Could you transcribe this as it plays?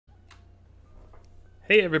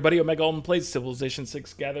Hey everybody, Omega Alden plays Civilization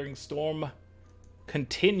 6 Gathering Storm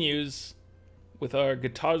continues with our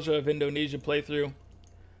Getaja of Indonesia playthrough.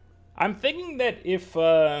 I'm thinking that if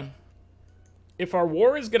our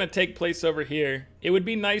war is going to take place over here, it would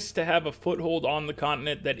be nice to have a foothold on the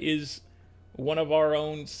continent that is one of our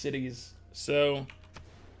own cities. So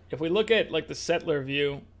if we look at like the settler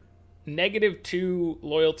view, -2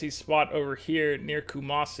 loyalty spot over here near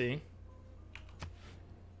Kumasi.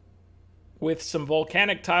 With some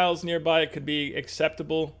volcanic tiles nearby, it could be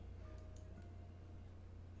acceptable.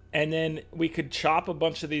 And then we could chop a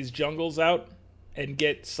bunch of these jungles out and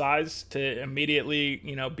get size to immediately,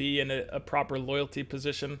 you know, be in a proper loyalty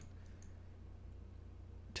position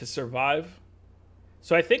to survive.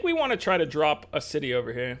 So I think we want to try to drop a city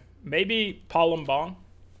over here. Maybe Palembang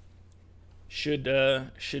should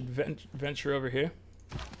venture over here.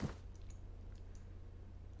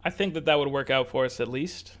 I think that would work out for us at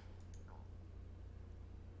least.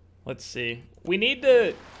 Let's see. We need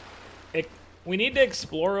to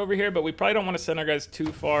explore over here, but we probably don't want to send our guys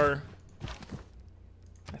too far.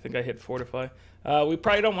 I think I hit fortify. We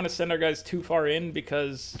probably don't want to send our guys too far in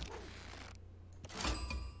because...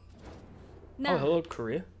 No. Oh, hello,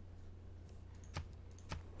 Korea.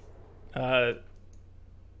 I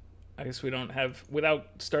guess we don't have...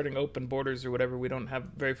 Without starting open borders or whatever, we don't have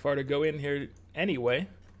very far to go in here anyway.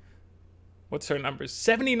 What's our numbers?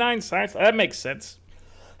 79 science? That makes sense.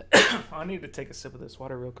 I need to take a sip of this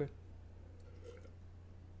water real quick.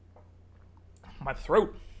 My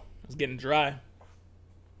throat is getting dry.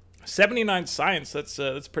 79 science,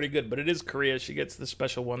 that's pretty good, but it is Korea. She gets the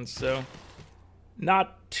special ones, so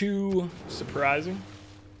not too surprising.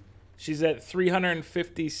 She's at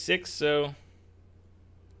 356, so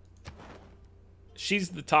she's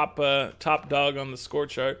the top dog on the score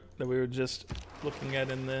chart that we were just looking at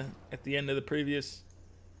at the end of the previous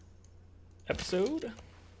episode.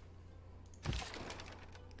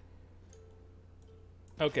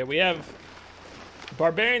 Okay, we have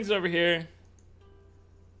barbarians over here.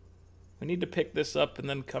 We need to pick this up and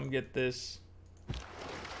then come get this.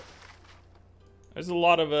 There's a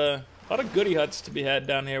lot of goodie huts to be had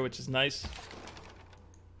down here, which is nice.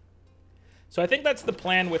 So I think that's the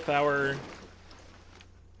plan with our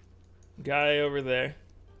guy over there.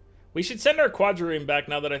 We should send our quadrireme back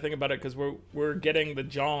now that I think about it, because we're getting the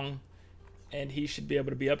Jong, and he should be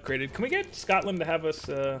able to be upgraded. Can we get Scotland to have us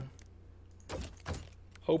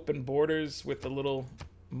open borders with a little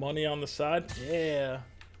money on the side? Yeah.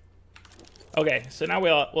 Okay, so now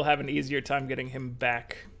we'll have an easier time getting him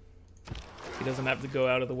back. He doesn't have to go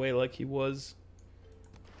out of the way like he was.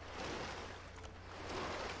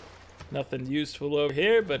 Nothing useful over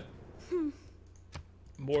here, but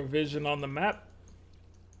more vision on the map.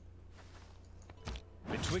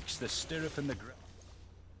 Betwixt the stirrup and the ground.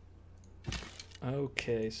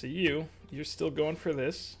 Okay, so you're still going for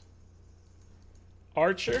this.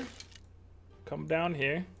 Archer, come down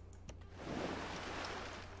here.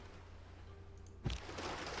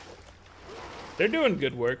 They're doing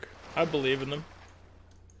good work. I believe in them.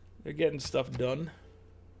 They're getting stuff done.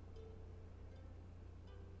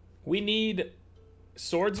 We need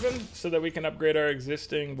swordsmen so that we can upgrade our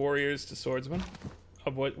existing warriors to swordsmen,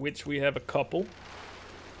 of which we have a couple.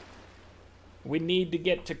 We need to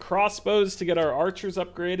get to crossbows to get our archers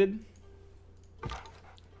upgraded.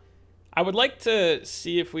 I would like to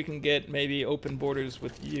see if we can get maybe open borders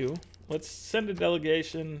with you. Let's send a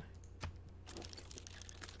delegation.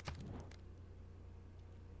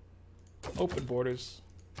 Open borders.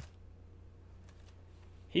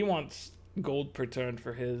 He wants gold per turn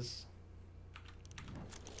for his.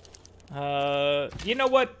 You know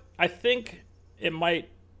what? I think it might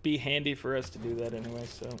be handy for us to do that anyway,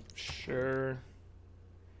 so sure.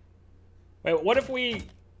 Wait, what if we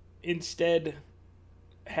instead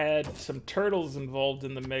had some turtles involved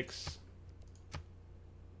in the mix?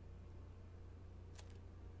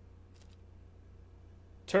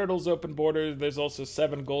 Turtles open border. There's also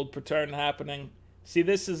 7 gold per turn happening. See,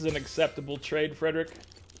 this is an acceptable trade, Frederick.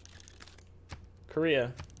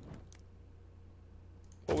 Korea.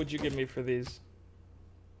 What would you give me for these?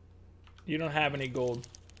 You don't have any gold.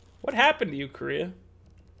 What happened to you, Korea?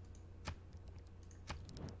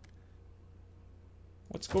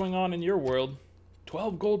 What's going on in your world?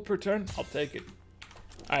 12 gold per turn? I'll take it.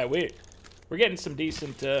 Alright, we're getting some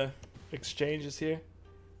decent exchanges here.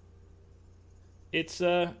 It's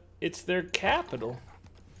their capital.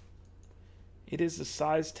 It is a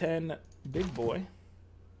size 10 big boy.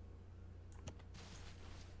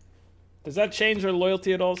 Does that change our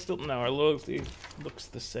loyalty at all still? No, our loyalty looks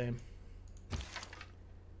the same,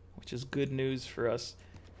 which is good news for us.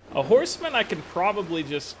 A horseman I can probably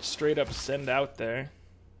just straight up send out there.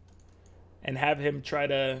 and have him try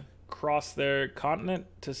to cross their continent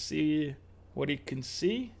to see what he can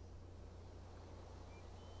see.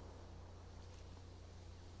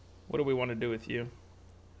 What do we want to do with you?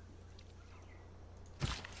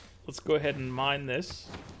 Let's go ahead and mine this.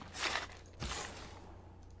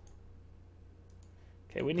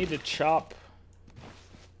 Okay, we need to chop.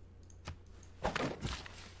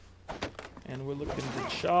 And we're looking to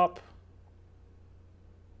chop.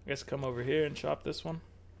 I guess come over here and chop this one.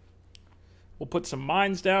 We'll put some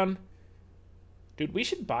mines down. Dude, we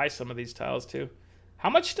should buy some of these tiles too. How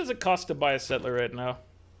much does it cost to buy a settler right now?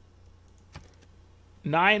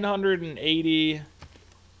 980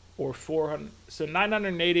 or 400. So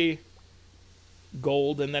 980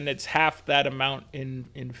 gold, and then it's half that amount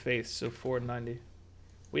in faith, so 490.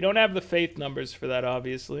 We don't have the faith numbers for that,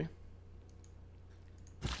 obviously.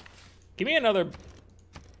 Give me another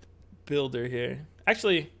builder here.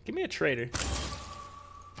 Actually, give me a trader.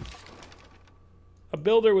 A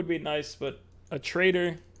builder would be nice, but a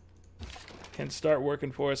trader can start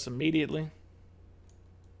working for us immediately.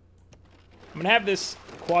 I'm going to have this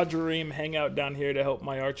quadrireme hang out down here to help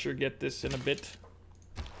my archer get this in a bit.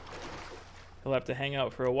 He'll have to hang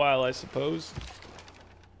out for a while, I suppose.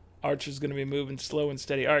 Archer's going to be moving slow and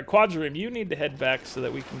steady. Alright, quadrireme, you need to head back so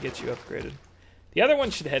that we can get you upgraded. The other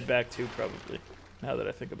one should head back too, probably, now that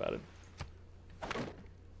I think about it.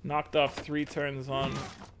 Knocked off 3 turns on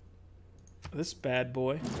this bad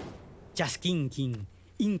boy.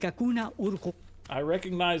 I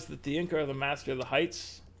recognize that the Inca are the master of the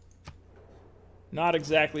heights. Not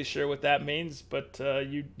exactly sure what that means, but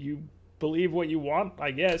you believe what you want,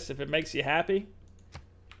 I guess, if it makes you happy.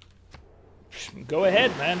 Go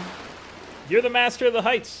ahead, man. You're the master of the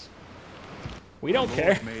heights. We don't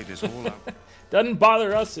care. Doesn't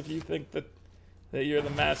bother us if you think that you're the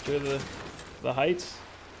master of the heights.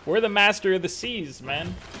 We're the master of the seas,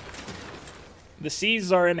 man. The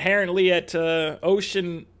seas are inherently at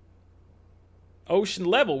ocean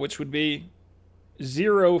level, which would be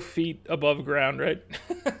 0 feet above ground, right?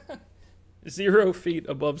 0 feet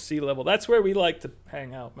above sea level. That's where we like to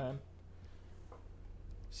hang out, man.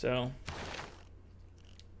 So,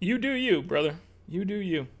 you do you, brother. You do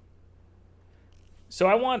you. So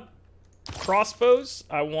I want crossbows,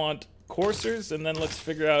 I want coursers, and then let's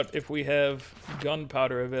figure out if we have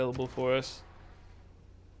gunpowder available for us.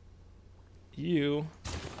 You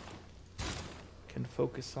can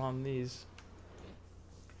focus on these.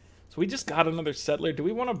 So we just got another settler. Do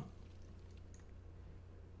we want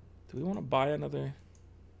to buy another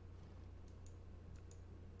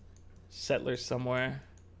settler somewhere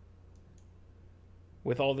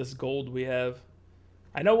with all this gold we have?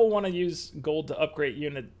 I know we'll want to use gold to upgrade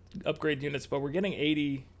units, but we're getting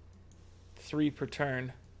 83 per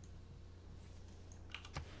turn.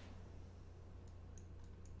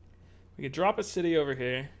 We could drop a city over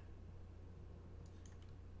here.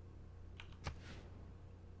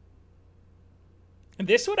 And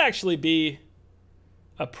this would actually be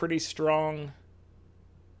a pretty strong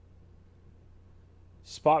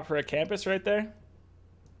spot for a campus right there.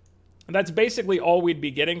 And that's basically all we'd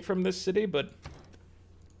be getting from this city, but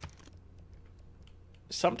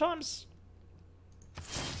sometimes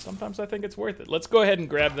I think it's worth it. Let's go ahead and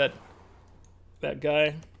grab that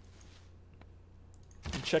guy.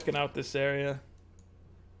 I'm checking out this area.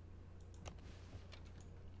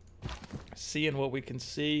 Seeing what we can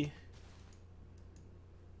see.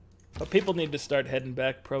 But people need to start heading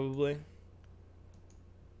back, probably.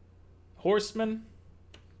 Horsemen.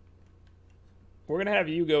 We're gonna have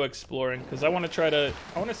you go exploring, because I want to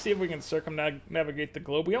see if we can circumnavigate the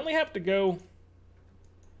globe. We only have to go...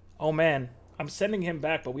 Oh man, I'm sending him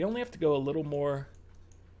back, but we only have to go a little more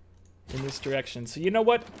in this direction. So you know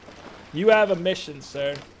what? You have a mission,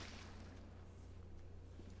 sir.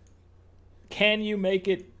 Can you make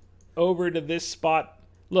it over to this spot?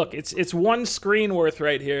 Look, it's 1 screen worth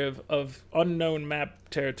right here of unknown map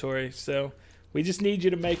territory. So we just need you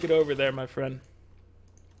to make it over there, my friend.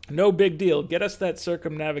 No big deal. Get us that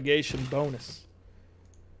circumnavigation bonus.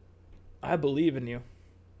 I believe in you.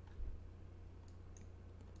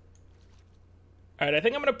 Alright, I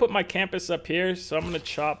think I'm going to put my campus up here, so I'm going to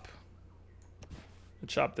chop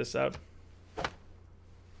this out.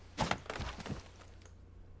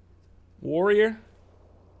 Warrior?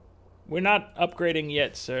 We're not upgrading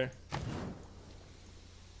yet, sir.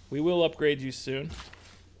 We will upgrade you soon.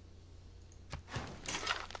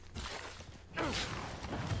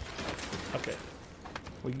 Okay.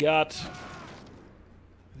 We got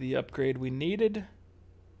the upgrade we needed.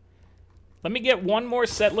 Let me get one more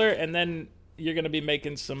settler, and then you're going to be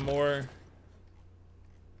making some more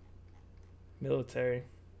military.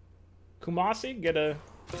 Kumasi, get a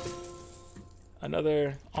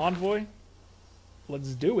Another envoy.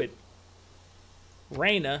 Let's do it.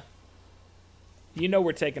 Reyna. You know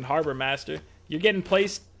we're taking Harbor Master. You're getting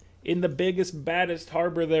placed in the biggest, baddest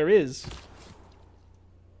harbor there is.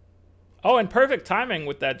 Oh, and perfect timing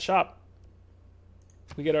with that chop.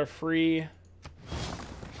 We get our free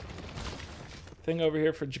thing over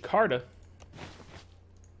here for Jakarta.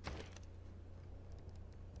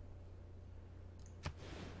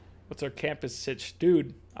 What's our campus sitch?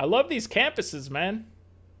 Dude, I love these campuses, man.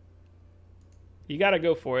 You gotta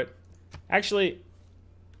go for it. Actually,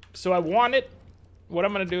 so I want it. What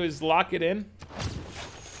I'm gonna do is lock it in.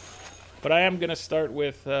 But I am gonna start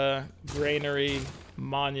with Granary,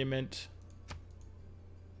 Monument,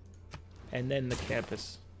 and then the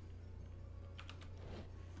campus.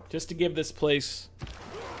 Just to give this place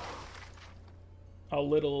a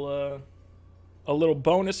little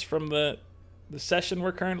bonus from the session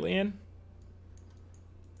we're currently in.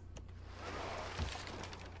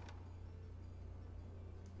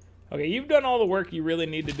 Okay, you've done all the work you really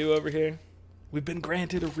need to do over here. We've been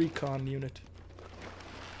granted a recon unit.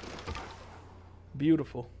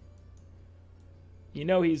 Beautiful. You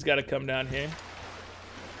know he's got to come down here.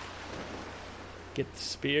 Get the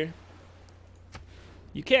spear.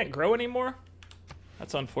 You can't grow anymore?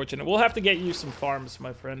 That's unfortunate. We'll have to get you some farms,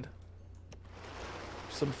 my friend.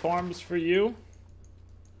 Some farms for you.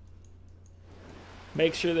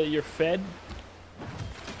 Make sure that you're fed.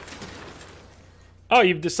 Oh,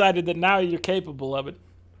 you've decided that now you're capable of it.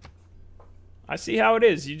 I see how it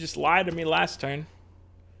is. You just lied to me last turn.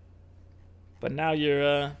 But now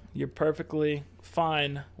you're perfectly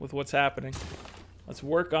fine with what's happening. Let's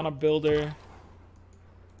work on a builder.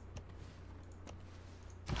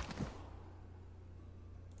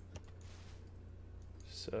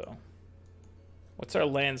 So, what's our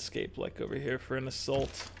landscape like over here for an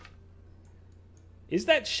assault? Is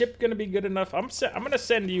that ship gonna be good enough? I'm gonna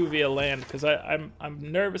send you via land because I'm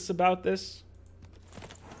nervous about this.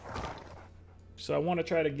 So I want to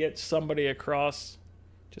try to get somebody across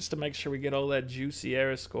just to make sure we get all that juicy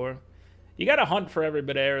era score. You gotta hunt for every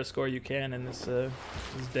bit of era score you can in this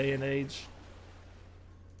day and age.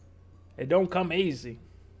 It don't come easy.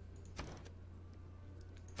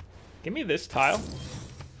 Give me this tile.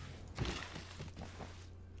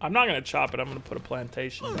 I'm not gonna chop it. I'm gonna put a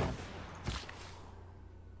plantation down.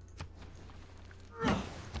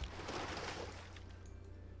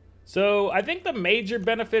 So I think the major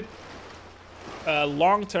benefit,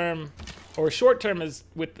 long-term or short-term, is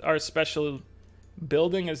with our special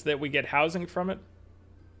building is that we get housing from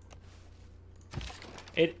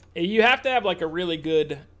it. You have to have like a really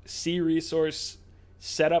good sea resource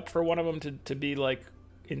setup for one of them to be like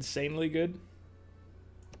insanely good.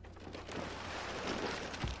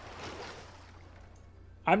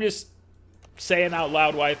 I'm just saying out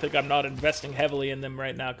loud why I think I'm not investing heavily in them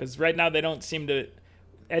right now, because right now they don't seem to.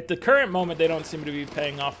 At the current moment, they don't seem to be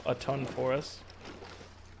paying off a ton for us.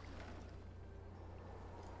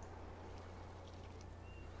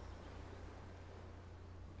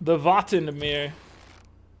 The Watendemir. I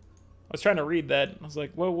was trying to read that. I was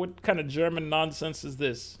like, well, what kind of German nonsense is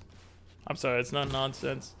this? I'm sorry, it's not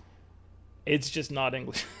nonsense. It's just not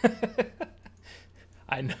English.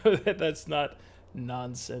 I know that that's not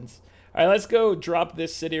nonsense. All right, let's go drop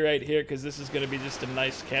this city right here because this is going to be just a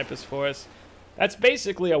nice campus for us. That's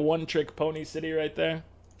basically a one-trick pony city right there.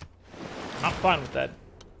 I'm fine with that.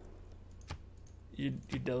 You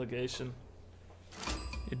delegation.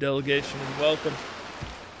 Your delegation is welcome.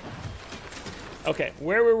 Okay,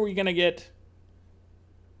 where were we gonna get?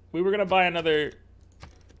 We were gonna buy another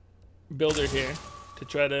builder here to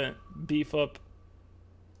try to beef up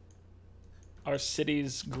our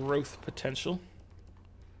city's growth potential.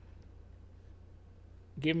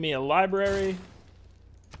 Give me a library.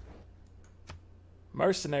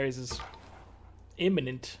 Mercenaries is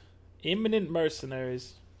imminent. Imminent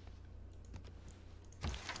mercenaries.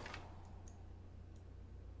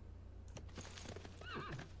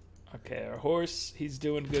 Okay, our horse, he's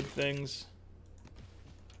doing good things.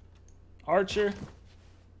 Archer.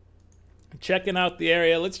 Checking out the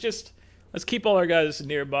area. Let's keep all our guys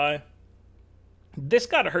nearby. This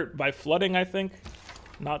got hurt by flooding, I think.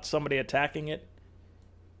 Not somebody attacking it.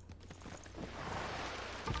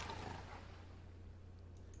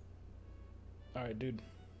 Alright, dude.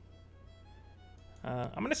 I'm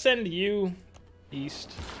going to send you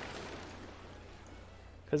east.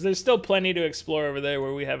 Because there's still plenty to explore over there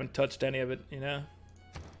where we haven't touched any of it, you know?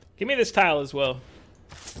 Give me this tile as well.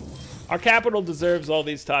 Our capital deserves all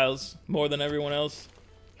these tiles more than everyone else.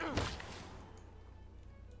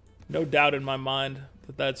 No doubt in my mind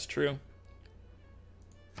that that's true.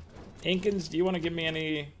 Incans, do you want to give me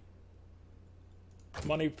any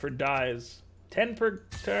money for dyes. 10 per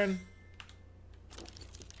turn.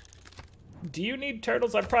 Do you need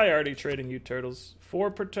turtles? I'm probably already trading you turtles.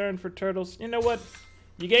 4 per turn for turtles. You know what?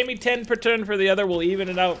 You gave me 10 per turn for the other. We'll even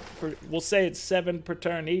it out. We'll say it's 7 per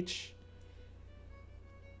turn each.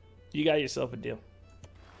 You got yourself a deal.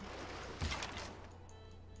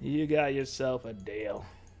 You got yourself a deal,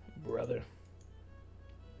 brother.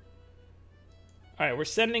 Alright, we're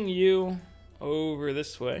sending you over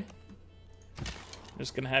this way. I'm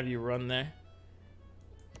just going to have you run there.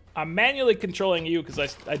 I'm manually controlling you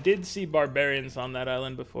because I did see barbarians on that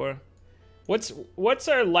island before. What's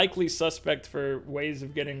our likely suspect for ways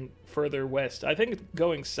of getting further west? I think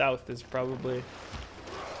going south is probably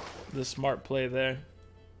the smart play there.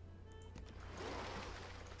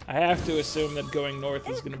 I have to assume that going north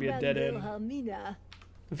is going to be a dead end.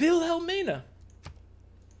 Wilhelmina.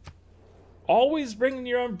 Always bringing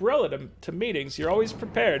your umbrella to meetings. You're always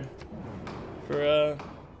prepared for,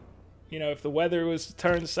 you know, if the weather was to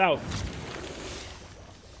turn south.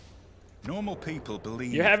 Normal people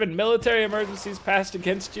believe... You're having military emergencies passed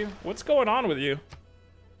against you? What's going on with you?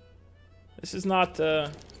 This is not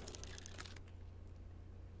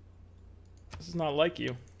like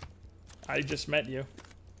you. I just met you.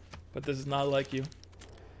 But this is not like you.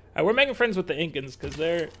 Alright, we're making friends with the Incans because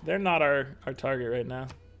they're not our target right now.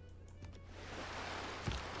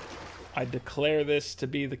 I declare this to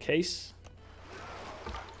be the case.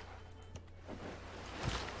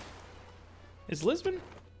 Is Lisbon?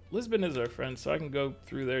 Lisbon is our friend, so I can go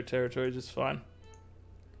through their territory just fine.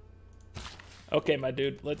 Okay, my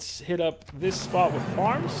dude, let's hit up this spot with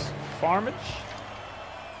farmage.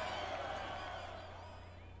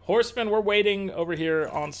 Horsemen, we're waiting over here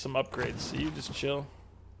on some upgrades, so you just chill.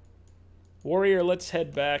 Warrior, let's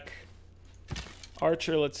head back.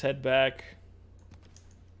 Archer, let's head back.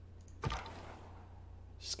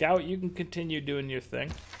 Scout, you can continue doing your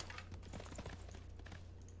thing.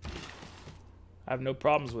 I have no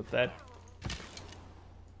problems with that.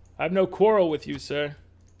 I have no quarrel with you, sir.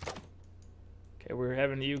 Okay, we're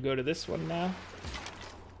having you go to this one now.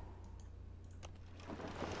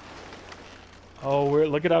 Oh,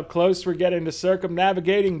 look at how close we're getting to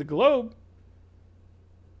circumnavigating the globe.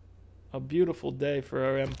 A beautiful day for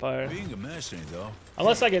our empire. Being a mercenary, though.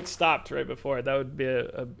 Unless I get stopped right before it, that would be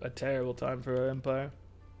a terrible time for our empire.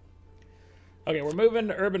 Okay, we're moving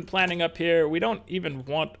to urban planning up here. We don't even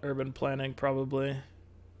want urban planning, probably.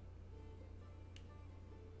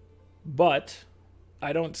 But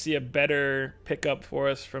I don't see a better pickup for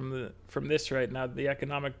us from this right now, the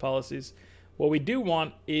economic policies. What we do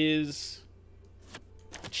want is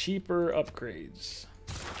cheaper upgrades.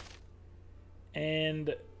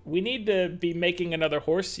 And we need to be making another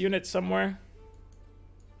horse unit somewhere.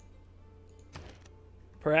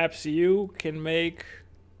 Perhaps you can make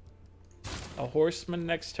a horseman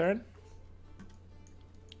next turn,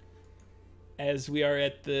 as we are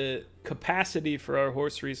at the capacity for our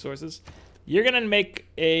horse resources. You're gonna make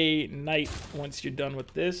a knight once you're done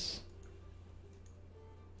with this.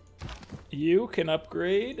 You can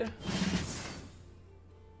upgrade.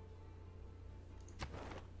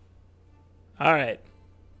 Alright.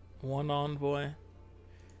 One envoy.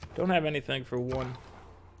 Don't have anything for one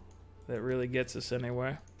that really gets us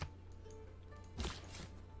anywhere.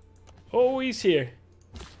 Oh, he's here.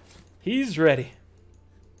 He's ready.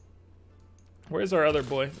 Where's our other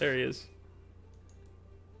boy? There he is.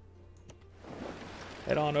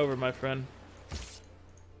 Head on over, my friend.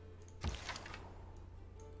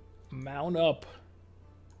 Mount up.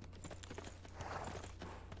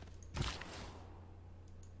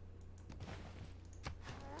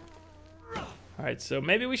 Alright, so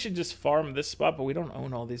maybe we should just farm this spot, but we don't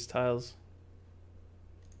own all these tiles.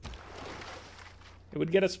 It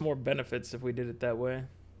would get us more benefits if we did it that way.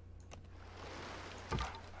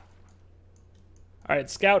 Alright,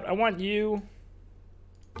 Scout, I want you...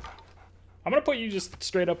 I'm gonna put you just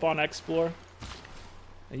straight up on Explore.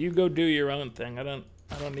 You go do your own thing. I don't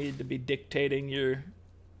need to be dictating your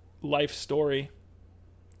life story.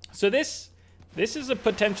 So this is a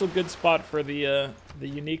potential good spot for the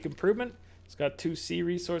unique improvement. It's got 2 sea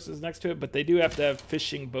resources next to it, but they do have to have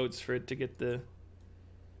fishing boats for it to get the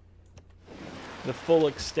full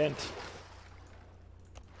extent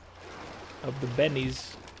of the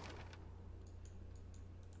bennies.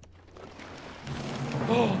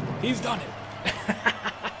 Oh, he's done it.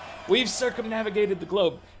 We've circumnavigated the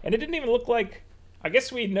globe. And it didn't even look like... I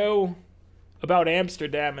guess we know about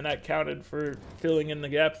Amsterdam, and that counted for filling in the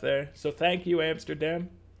gap there. So thank you, Amsterdam.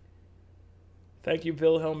 Thank you,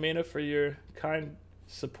 Wilhelmina, for your kind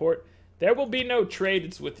support. There will be no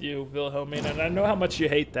trades with you, Wilhelmina, and I know how much you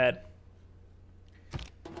hate that.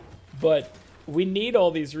 But We need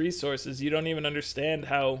all these resources. You don't even understand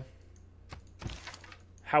how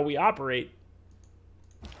we operate.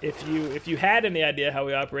 If you had any idea how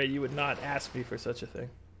we operate, you would not ask me for such a thing.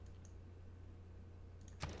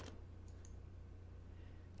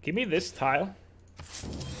 Give me this tile.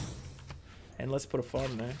 And let's put a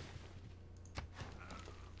farm there.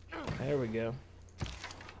 There we go.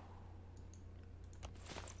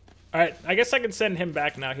 Alright, I guess I can send him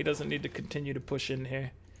back now. He doesn't need to continue to push in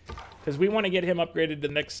here. Because we want to get him upgraded to the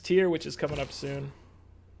next tier, which is coming up soon.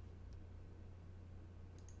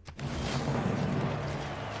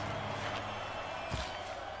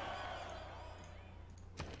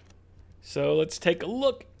 So let's take a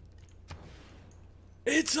look.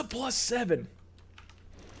 It's a +7.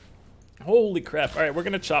 Holy crap. Alright, we're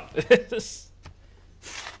going to chop this.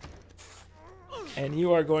 And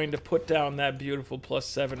you are going to put down that beautiful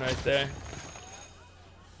 +7 right there.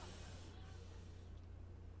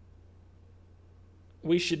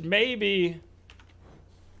 We should maybe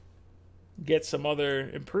get some other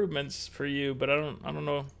improvements for you, but I don't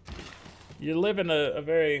know. You live in a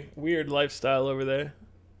very weird lifestyle over there.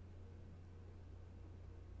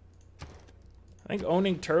 I think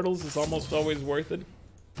owning turtles is almost always worth it.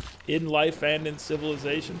 In life and in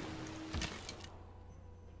civilization.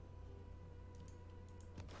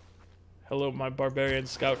 Hello, my barbarian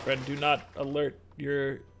scout friend. Do not alert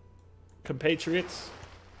your compatriots.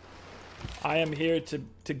 I am here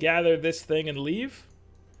to gather this thing and leave.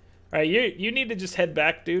 Alright, you need to just head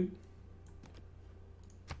back, dude.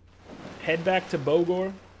 Head back to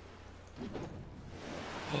Bogor.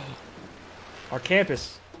 Our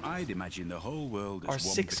campus. I'd imagine the whole world is Our one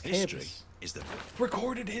sixth big history. campus. Is the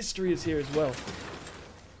Recorded history is here as well.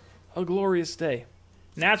 A glorious day.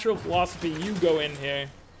 Natural philosophy, you go in here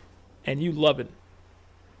and you love it.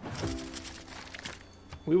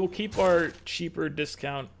 We will keep our cheaper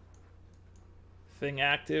discount thing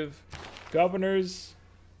active. Governors,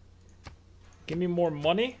 give me more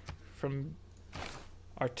money from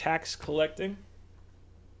our tax collecting.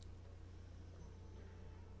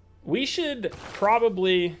 We should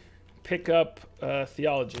probably pick up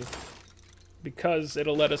theology, because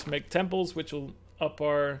it'll let us make temples, which will up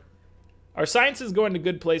our science is going to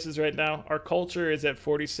good places right now. Our culture is at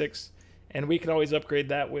 46, and we can always upgrade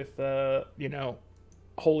that with you know,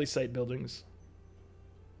 holy site buildings.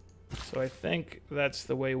 So I think that's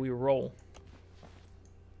the way we roll.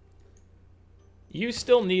 You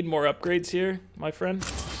still need more upgrades here, my friend,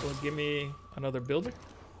 so give me another builder.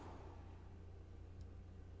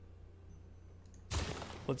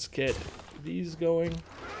 Let's get these going.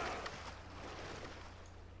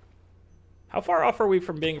 How far off are we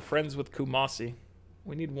from being friends with Kumasi?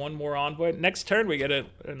 We need one more envoy. Next turn we get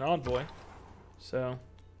an envoy. So,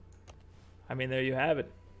 I mean, there you have it.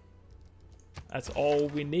 That's all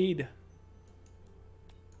we need.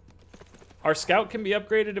 Our scout can be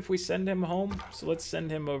upgraded if we send him home. So let's send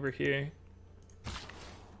him over here.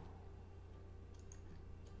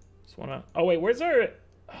 Just wanna... Oh wait, where's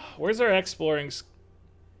our exploring...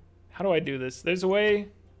 How do I do this? There's a way...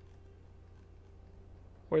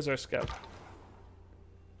 Where's our scout?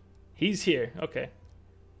 He's here. Okay.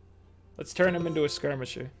 Let's turn him into a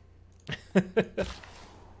skirmisher.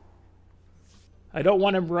 I don't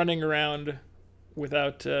want him running around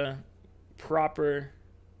without proper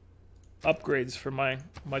upgrades for my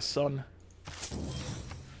son.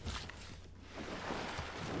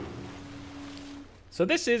 So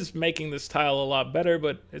this is making this tile a lot better,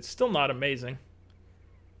 but it's still not amazing.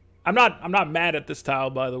 I'm not mad at this tile,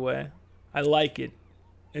 by the way. I like it.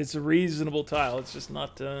 It's a reasonable tile. It's just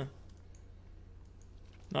not the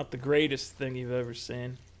greatest thing you've ever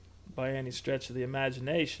seen by any stretch of the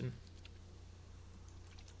imagination.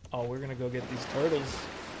 Oh, we're gonna go get these turtles.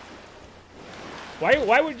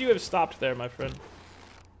 Why would you have stopped there, my friend?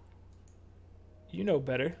 You know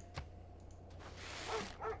better.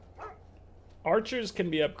 Archers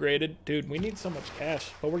can be upgraded. Dude, we need so much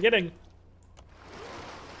cash. But we're getting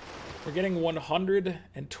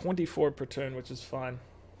 124 per turn, which is fine.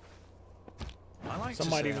 Some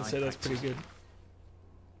might even say that's pretty good.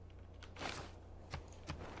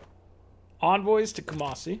 Envoys to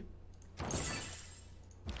Kumasi.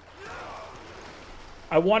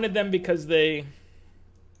 I wanted them because they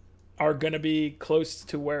are going to be close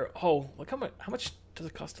to where... Oh, look how much does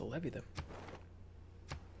it cost to levy them?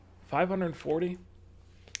 540?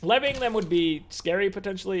 Levying them would be scary,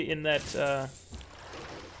 potentially, in that...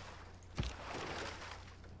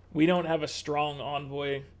 we don't have a strong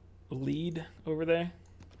envoy lead over there.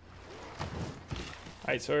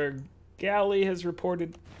 Alright, so our galley has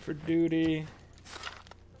reported for duty.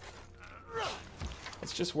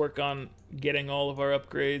 Let's just work on getting all of our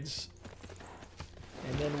upgrades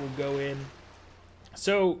And then we'll go in.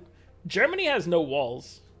 So, Germany has no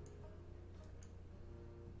walls.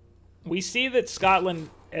 We see that Scotland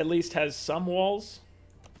at least has some walls.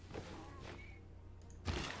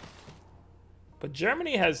 But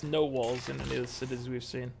Germany has no walls in any of the cities we've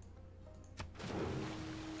seen.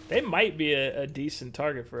 They might be a decent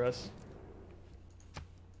target for us.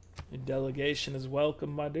 Your delegation is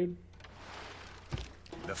welcome, my dude.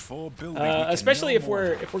 The four buildings. Especially if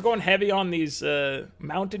we're going heavy on these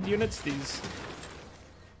mounted units, these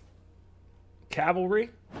cavalry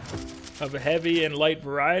of a heavy and light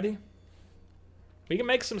variety. We can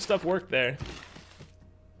make some stuff work there.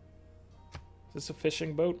 Is this a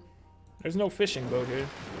fishing boat? There's no fishing boat here.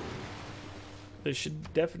 There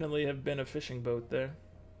should definitely have been a fishing boat there.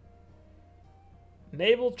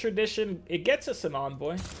 Naval tradition, it gets us an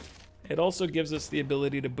envoy. It also gives us the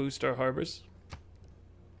ability to boost our harbors,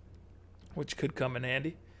 which could come in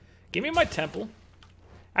handy. Give me my temple.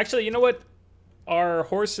 Actually, you know what? Our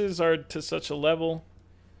horses are to such a level.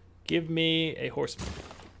 Give me a horseman.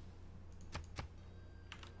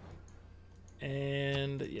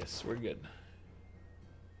 And yes, we're good.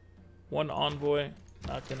 One envoy,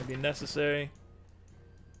 not going to be necessary.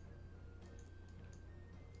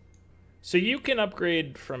 So you can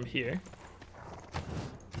upgrade from here.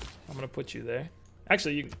 I'm going to put you there.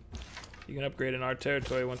 Actually, you can upgrade in our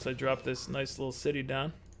territory once I drop this nice little city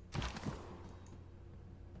down.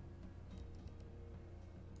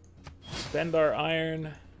 Spend our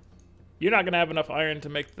iron. You're not going to have enough iron to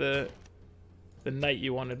make the knight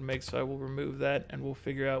you wanted to make, so I will remove that, and we'll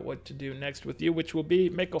figure out what to do next with you, which will be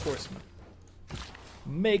make a horseman.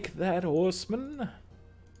 Make that horseman.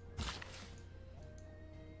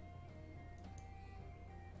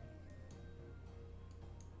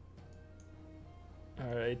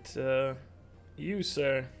 Alright, you,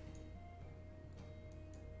 sir.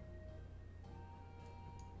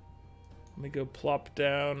 Let me go plop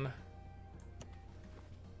down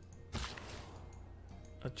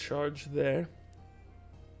a charge there.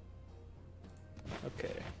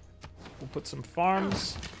 Okay. We'll put some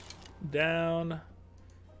farms down.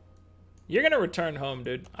 You're gonna return home,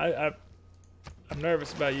 dude. I'm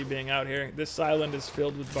nervous about you being out here. This island is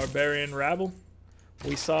filled with barbarian rabble.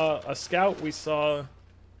 We saw a scout. We saw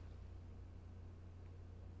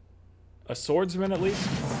a swordsman, at least,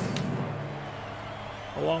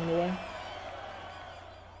 along the way.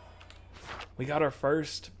 We got our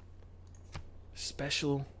first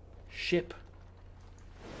special ship.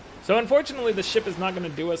 So unfortunately, the ship is not going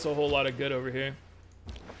to do us a whole lot of good over here.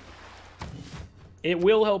 It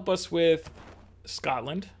will help us with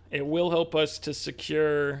Scotland. It will help us to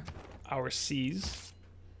secure our seas.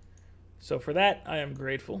 So for that, I am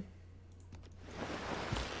grateful.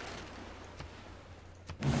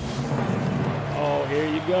 Oh, here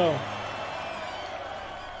you go.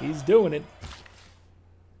 He's doing it.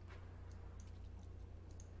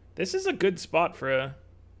 This is a good spot for a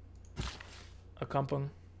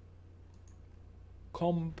kampong.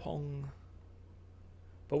 Kompong.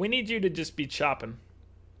 But we need you to just be chopping.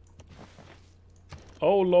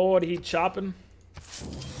 Oh Lord, he chopping.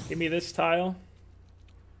 Give me this tile.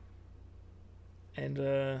 And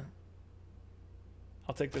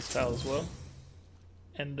I'll take this tile as well.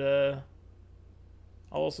 And I'll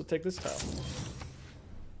also take this tile.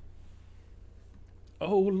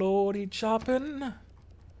 Oh Lord, he chopping.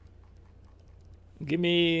 Give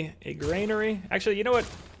me a granary. Actually, you know what?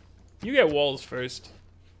 You get walls first.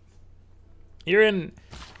 You're in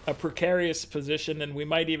a precarious position, and we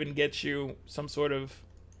might even get you some sort of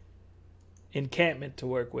encampment to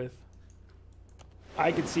work with.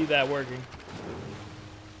 I could see that working.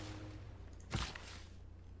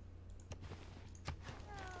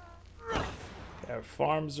 Okay, our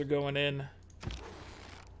farms are going in.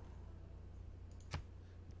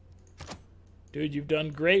 Dude, you've done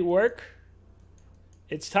great work.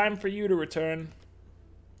 It's time for you to return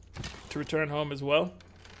home as well.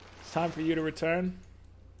 It's time for you to return.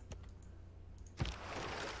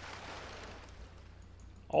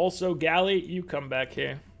 Also, Galley, you come back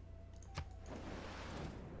here.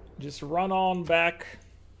 Just run on back.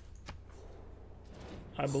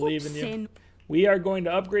 I believe in you. We are going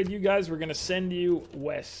to upgrade you guys. We're going to send you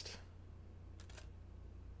west.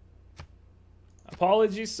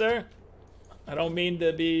 Apologies, sir. I don't mean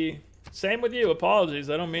to be... Same with you. Apologies.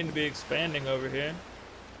 I don't mean to be expanding over here.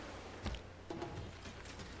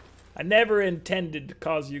 I never intended to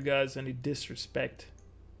cause you guys any disrespect.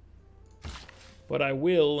 But I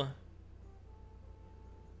will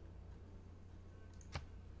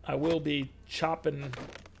be chopping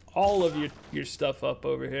all of your stuff up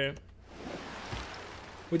over here.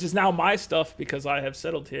 Which is now my stuff because I have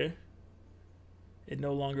settled here. it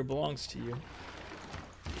no longer belongs to you.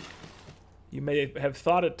 You may have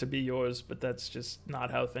thought it to be yours, but that's just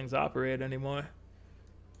not how things operate anymore.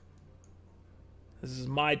 This is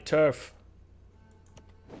my turf.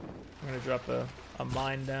 I'm gonna drop a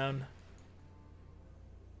mine down.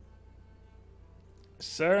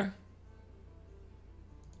 Sir?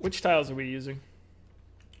 Which tiles are we using?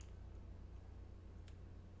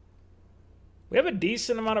 We have a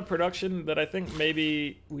decent amount of production that I think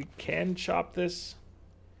maybe we can chop this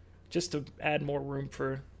just to add more room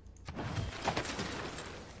for,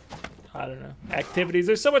 I don't know, activities.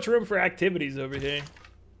 There's so much room for activities over here.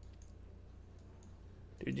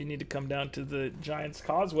 Dude, you need to come down to the Giant's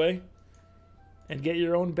Causeway and get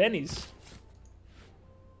your own bennies.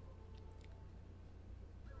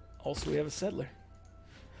 Also, we have a settler.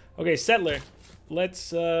 Okay, settler.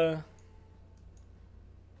 Let's go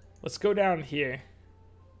down here.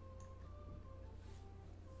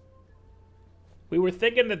 We were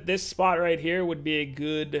thinking that this spot right here would be a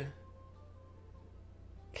good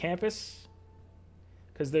campus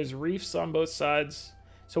because there's reefs on both sides.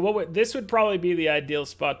 So this would probably be the ideal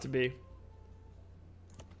spot to be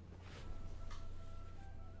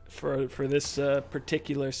for this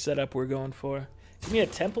particular setup we're going for. Give me a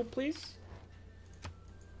temple, please.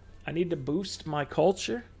 I need to boost my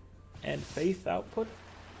culture and faith output.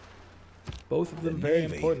 Both of them very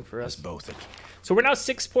important for us. So we're now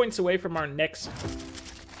 6 points away from our next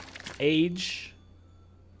age,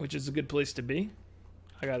 which is a good place to be,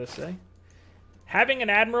 I gotta say. Having an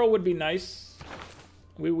admiral would be nice.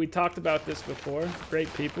 We talked about this before.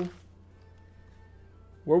 Great people.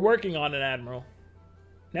 We're working on an admiral.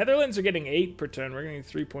 Netherlands are getting 8 per turn. We're getting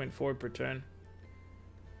 3.4 per turn.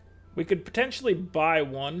 We could potentially buy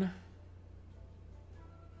one.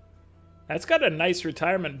 That's got a nice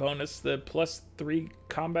retirement bonus. The +3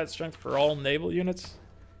 combat strength for all naval units.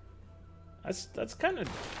 That's kind of...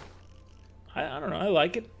 I don't know. I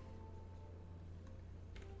like it.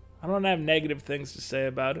 I don't have negative things to say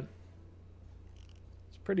about it.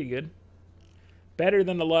 It's pretty good. Better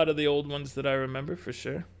than a lot of the old ones that I remember, for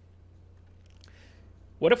sure.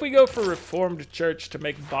 What if we go for Reformed Church to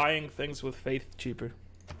make buying things with faith cheaper?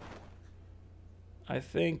 I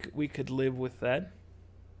think we could live with that.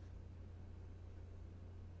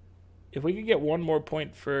 If we could get one more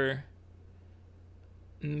point for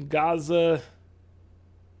Ngaza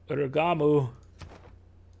Uragamu,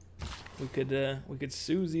 we could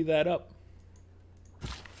Susie that up.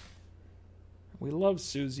 We love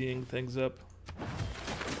Susieing things up.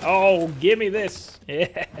 Oh, give me this.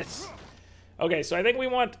 Yes. Okay, so I think we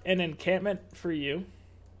want an encampment for you.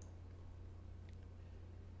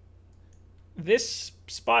 This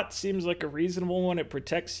spot seems like a reasonable one. It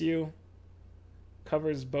protects you.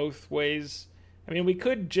 Covers both ways. I mean, we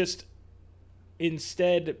could just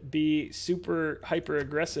instead be super hyper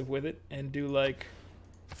aggressive with it and do like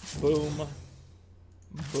boom,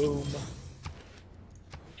 boom,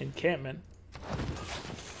 encampment.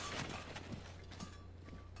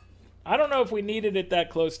 I don't know if we needed it that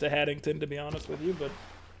close to Haddington, to be honest with you, but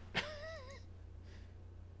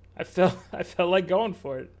I felt like going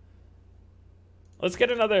for it. Let's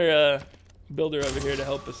get another builder over here to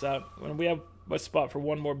help us out. When we have a spot for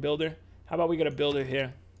one more builder, how about we get a builder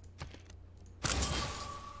here?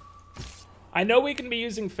 I know we can be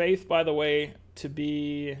using faith, by the way, to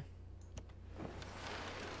be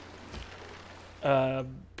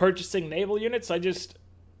purchasing naval units.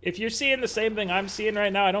 If you're seeing the same thing I'm seeing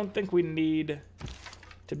right now, I don't think we need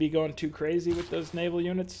to be going too crazy with those naval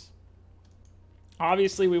units.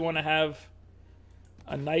 Obviously, we want to have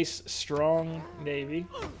a nice, strong navy.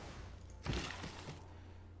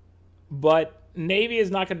 But navy is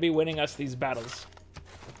not going to be winning us these battles.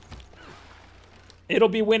 It'll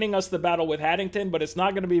be winning us the battle with Haddington, but it's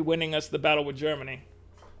not going to be winning us the battle with Germany.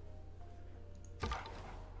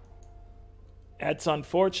 That's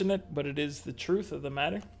unfortunate, but it is the truth of the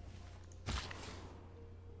matter.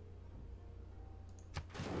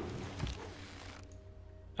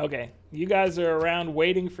 Okay, you guys are around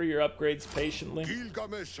waiting for your upgrades patiently.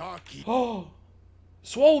 Oh,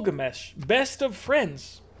 Swolgamesh, best of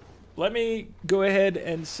friends. Let me go ahead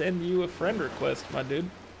and send you a friend request, my dude.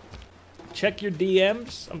 Check your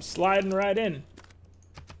DMs. I'm sliding right in.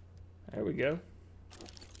 There we go.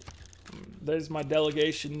 There's my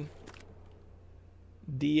delegation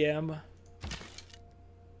DM.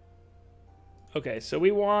 Okay, so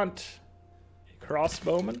we want a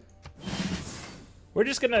crossbowman. We're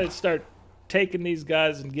just gonna start taking these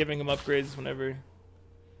guys and giving them upgrades whenever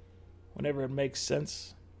it makes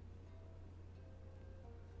sense.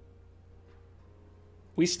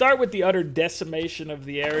 We start with the utter decimation of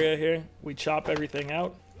the area here. We chop everything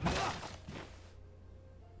out.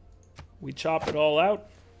 We chop it all out.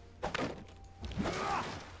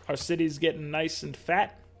 Our city's getting nice and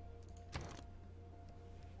fat.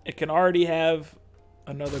 It can already have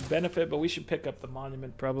another benefit, but we should pick up the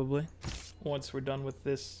monument probably once we're done with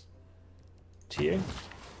this tier.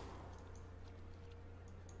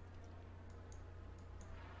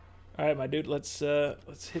 All right, my dude, let's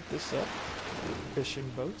hit this up. Fishing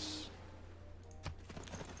boats.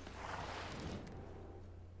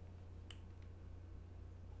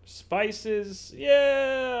 Spices,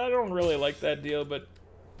 yeah, I don't really like that deal, but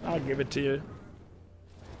I'll give it to you.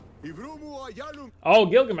 Oh,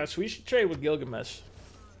 Gilgamesh, we should trade with Gilgamesh.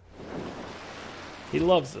 He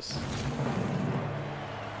loves us.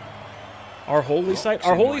 Our holy site?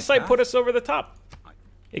 Our holy site put us over the top.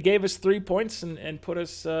 It gave us 3 points and put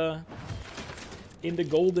us into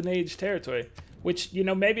Golden Age territory. Which, you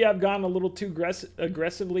know, maybe I've gone a little too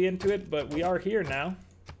aggressively into it, but we are here now.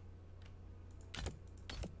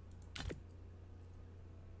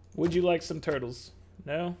 Would you like some turtles?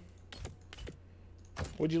 No?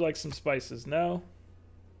 Would you like some spices? No?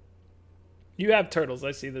 You have turtles,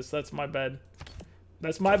 I see this. That's my bad.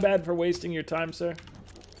 That's my bad for wasting your time, sir.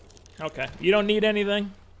 Okay. You don't need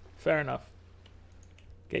anything? Fair enough.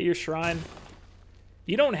 Get your shrine.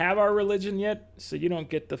 You don't have our religion yet, so you don't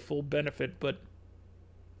get the full benefit, but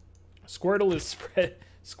Squirtle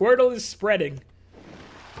is spreading.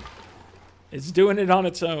 It's doing it on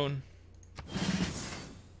its own.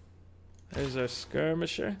 There's our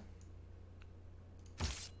skirmisher.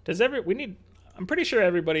 I'm pretty sure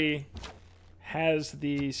everybody has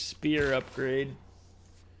the spear upgrade.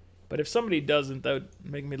 But if somebody doesn't, that would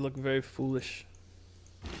make me look very foolish.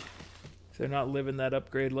 If they're not living that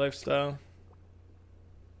upgrade lifestyle.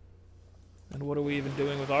 And what are we even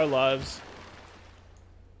doing with our lives?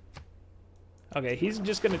 Okay, he's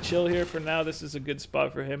just gonna chill here for now. This is a good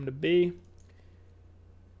spot for him to be.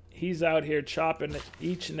 He's out here chopping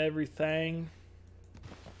each and everything.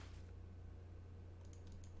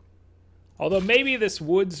 Although maybe this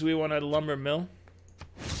woods we want a lumber mill.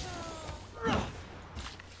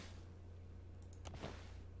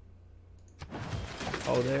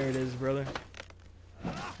 Oh, there it is, brother.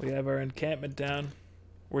 We have our encampment down.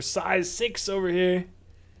 We're size 6 over here.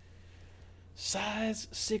 Size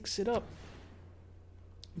 6 it up.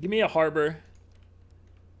 Give me a harbor.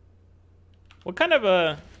 What kind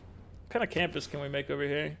of campus can we make over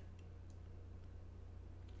here?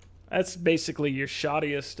 That's basically your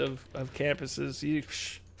shoddiest of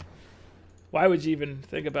campuses. Why would you even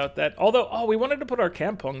think about that? Although, oh, we wanted to put our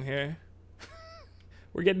kampong here.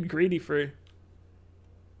 We're getting greedy for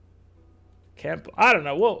camp. I don't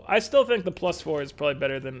know. Well, I still think the +4 is probably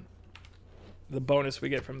better than the bonus we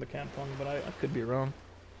get from the kampong, but I could be wrong.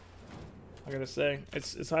 I gotta say,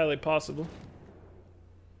 it's highly possible.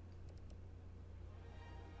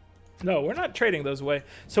 No, we're not trading those away.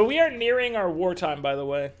 So we are nearing our wartime, by the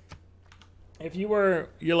way. If you're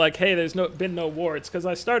like, hey, there's been no war, it's because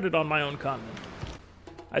I started on my own continent.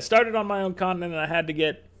 I started on my own continent, and I had to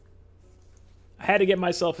get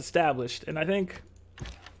myself established. And I think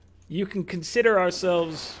you can consider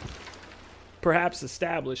ourselves perhaps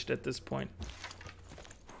established at this point.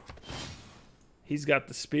 He's got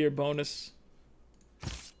the spear bonus.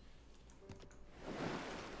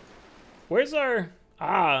 Where's our...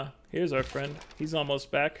 Ah, here's our friend. He's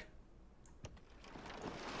almost back.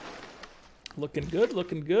 Looking good,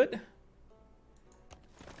 looking good.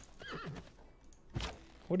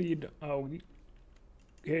 What are you doing? Oh,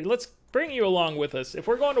 here, let's bring you along with us. If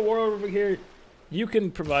we're going to war over here, you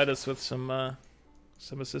can provide us with some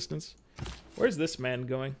assistance. Where's this man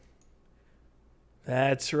going?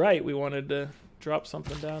 That's right, we wanted to drop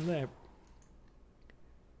something down there.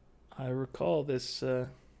 I recall this to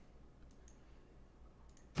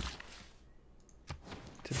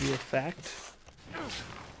be a fact.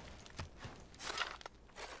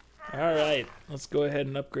 Alright, let's go ahead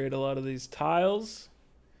and upgrade a lot of these tiles.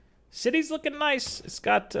 City's looking nice. It's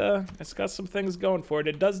got some things going for it.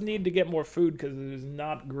 It does need to get more food because it is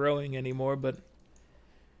not growing anymore, but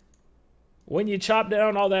when you chop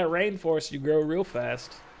down all that rainforest, you grow real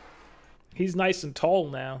fast. He's nice and tall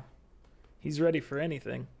now. He's ready for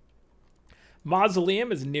anything.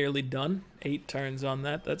 Mausoleum is nearly done. 8 turns on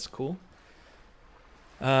that. That's cool.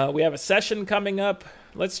 We have a session coming up.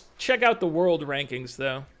 Let's check out the world rankings,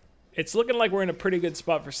 though. It's looking like we're in a pretty good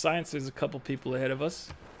spot for science. There's a couple people ahead of us.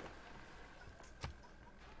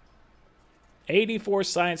 84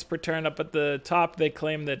 science per turn. Up at the top, they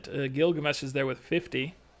claim that Gilgamesh is there with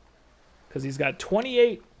 50. Because he's got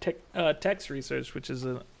 28 text research, which is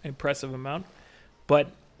an impressive amount. But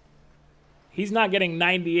he's not getting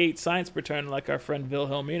 98 science per turn like our friend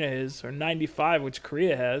Wilhelmina is, or 95, which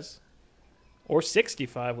Korea has. Or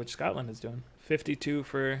 65, which Scotland is doing. 52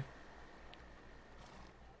 for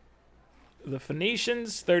the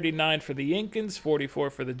Phoenicians, 39 for the Incans, 44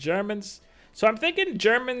 for the Germans. So I'm thinking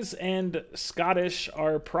Germans and Scottish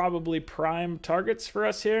are probably prime targets for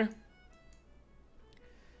us here.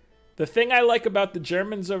 The thing I like about the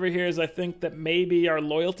Germans over here is I think that maybe our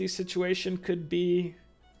loyalty situation could be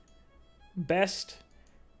best.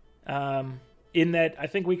 In that I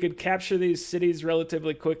think we could capture these cities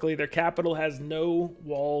relatively quickly. Their capital has no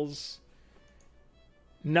walls.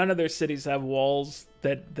 None of their cities have walls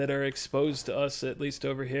that are exposed to us, at least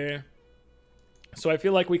over here. So I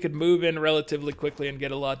feel like we could move in relatively quickly and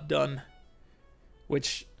get a lot done.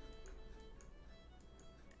 Which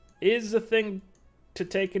is a thing to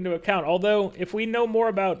take into account. Although, if we know more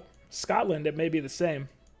about Scotland, it may be the same.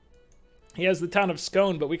 He has the town of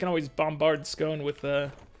Scone, but we can always bombard Scone with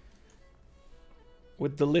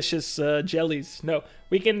delicious jellies. No,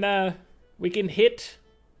 we can hit,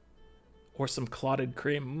 or some clotted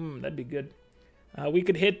cream. That'd be good. We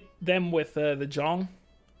could hit them with the Jong.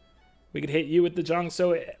 We could hit you with the Jong.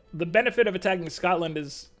 So the benefit of attacking Scotland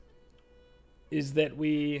is that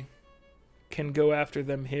we can go after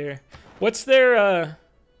them here. What's their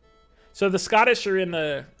so the Scottish are in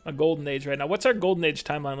a golden age right now. What's our golden age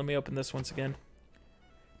timeline? Let me open this once again.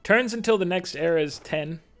 Turns until the next era is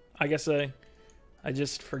 10. I guess I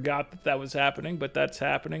just forgot that was happening, but that's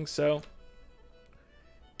happening. So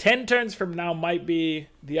 10 turns from now might be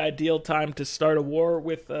the ideal time to start a war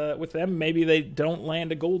with them. Maybe they don't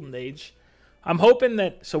land a golden age. I'm hoping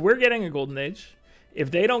that, so we're getting a golden age.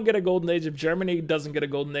 If they don't get a golden age, if Germany doesn't get a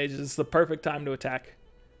golden age, it's the perfect time to attack.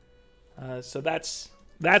 So that's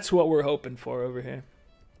what we're hoping for over here.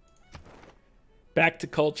 Back to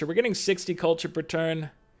culture. We're getting 60 culture per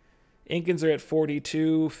turn. Incans are at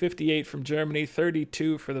 42, 58 from Germany,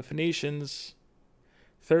 32 for the Phoenicians,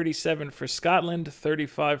 37 for Scotland,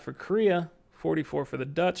 35 for Korea, 44 for the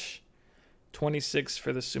Dutch, 26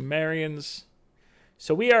 for the Sumerians.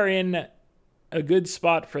 So we are in a good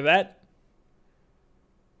spot for that.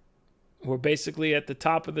 We're basically at the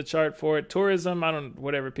top of the chart for it. Tourism,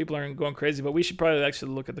 whatever, people aren't going crazy, but we should probably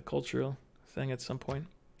actually look at the cultural thing at some point.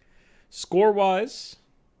 Score-wise,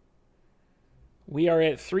 we are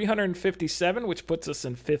at 357, which puts us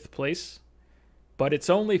in 5th place. But it's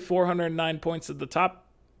only 409 points at the top.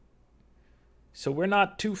 So we're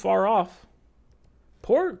not too far off.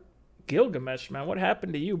 Poor Gilgamesh, man. What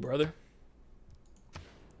happened to you, brother?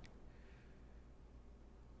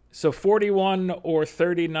 So 41 or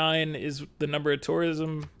 39 is the number of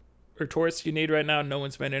tourism or tourists you need right now. No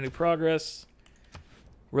one's made any progress.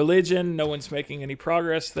 Religion, no one's making any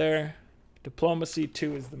progress there. Diplomacy,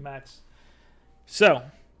 2 is the max. So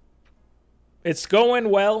it's going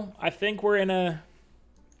well. I think we're in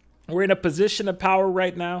a position of power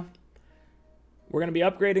right now. We're going to be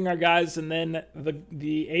upgrading our guys, and then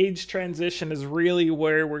the age transition is really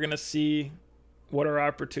where we're going to see what our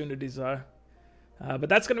opportunities are. But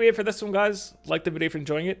that's going to be it for this one, guys. Like the video if you're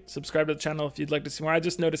enjoying it. Subscribe to the channel if you'd like to see more. I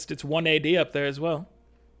just noticed it's 1 AD up there as well.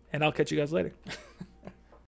 And I'll catch you guys later.